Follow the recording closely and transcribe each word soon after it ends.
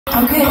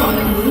Okay. And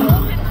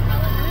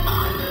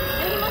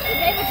he must have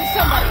gave it to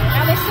somebody.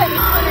 Now they said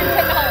he's going to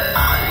take it home.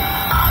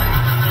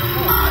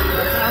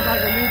 That sounds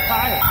like a new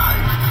tire.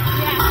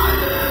 Yeah.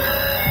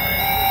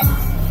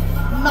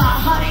 My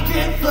honey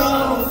drip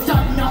flow,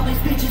 stopping all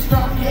these bitches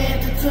from head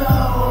to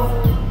toe.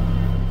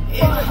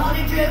 In my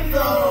honey drip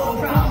flow,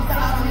 problems I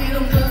don't need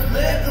them, just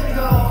let them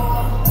go.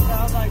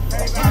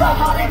 In my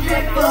honey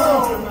drip flow,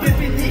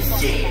 ripping this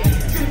shit,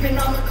 dripping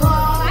on the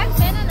clothes. I've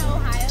been in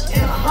Ohio.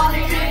 In my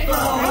honey drip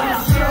flow,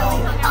 I'm sure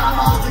I'm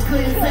all the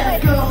cleanest,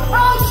 let's go.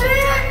 Oh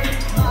shit!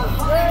 My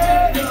honey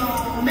drip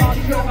flow,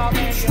 making your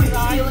bitch switch,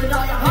 stealing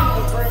all your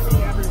hoes.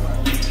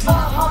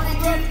 My honey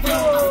drip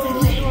flow, I'm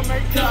lit,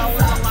 cause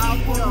I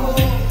keep it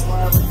warm.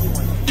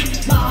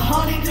 My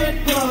honey drip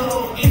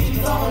flow,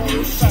 it's all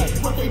new shit,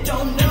 what they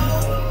don't know.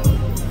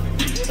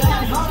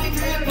 That honey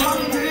drip,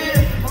 honey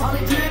drip,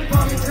 honey drip,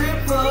 honey drip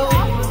flow.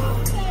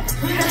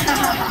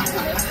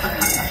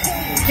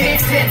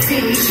 Can't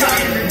see me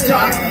shine in the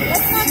darkness,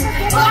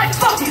 I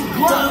fucking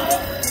glow.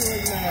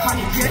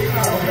 Honey drip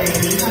flow,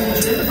 baby, honey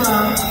drip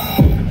flow.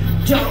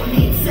 Don't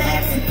need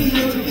sex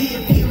appeal to be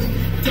appealing.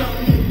 Don't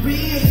need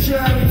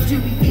reassurance to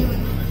be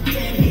feeling.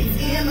 That hits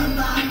in my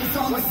mind, it's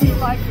almost feeling.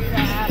 Like me to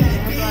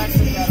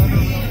have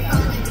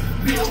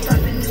Real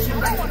definition,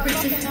 right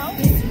vibration.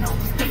 Listen on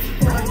these bitches,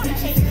 boy,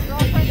 bitches.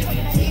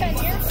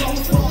 So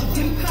small,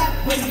 you clap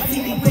when you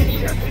see me with you.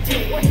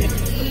 Day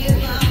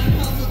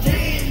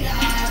and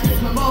night, it's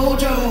my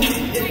mojo.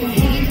 It's my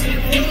heat,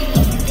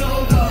 go.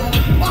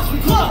 Watch me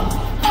glow.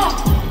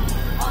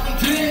 Honey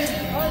drip,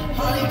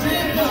 honey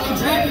drip, honey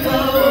drip, go.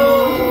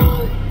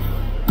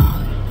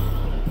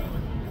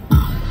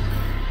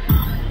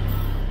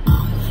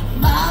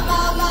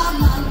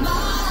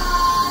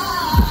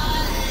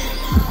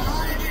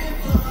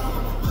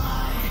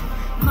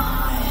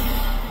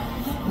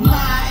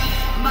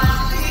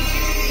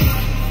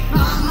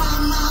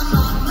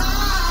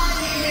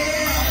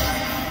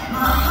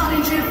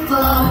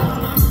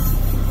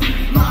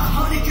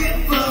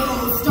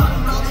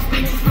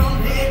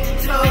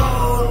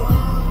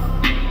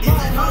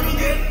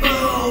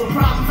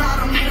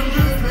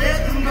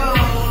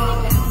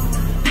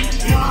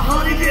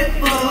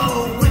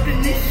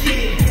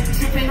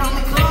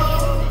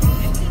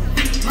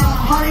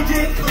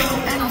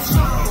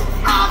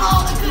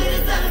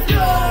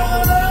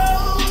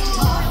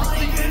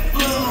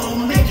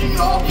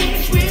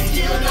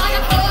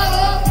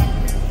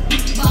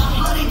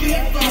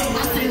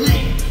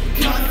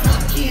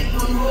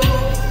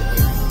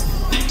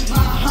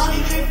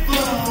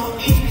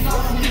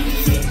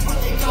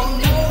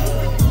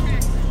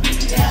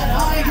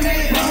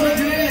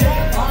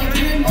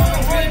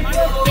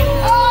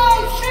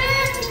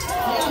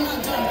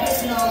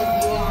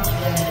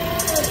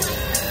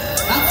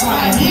 That's why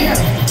I'm here.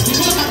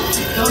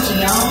 Don't you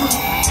know?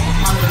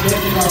 I'm a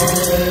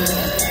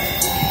good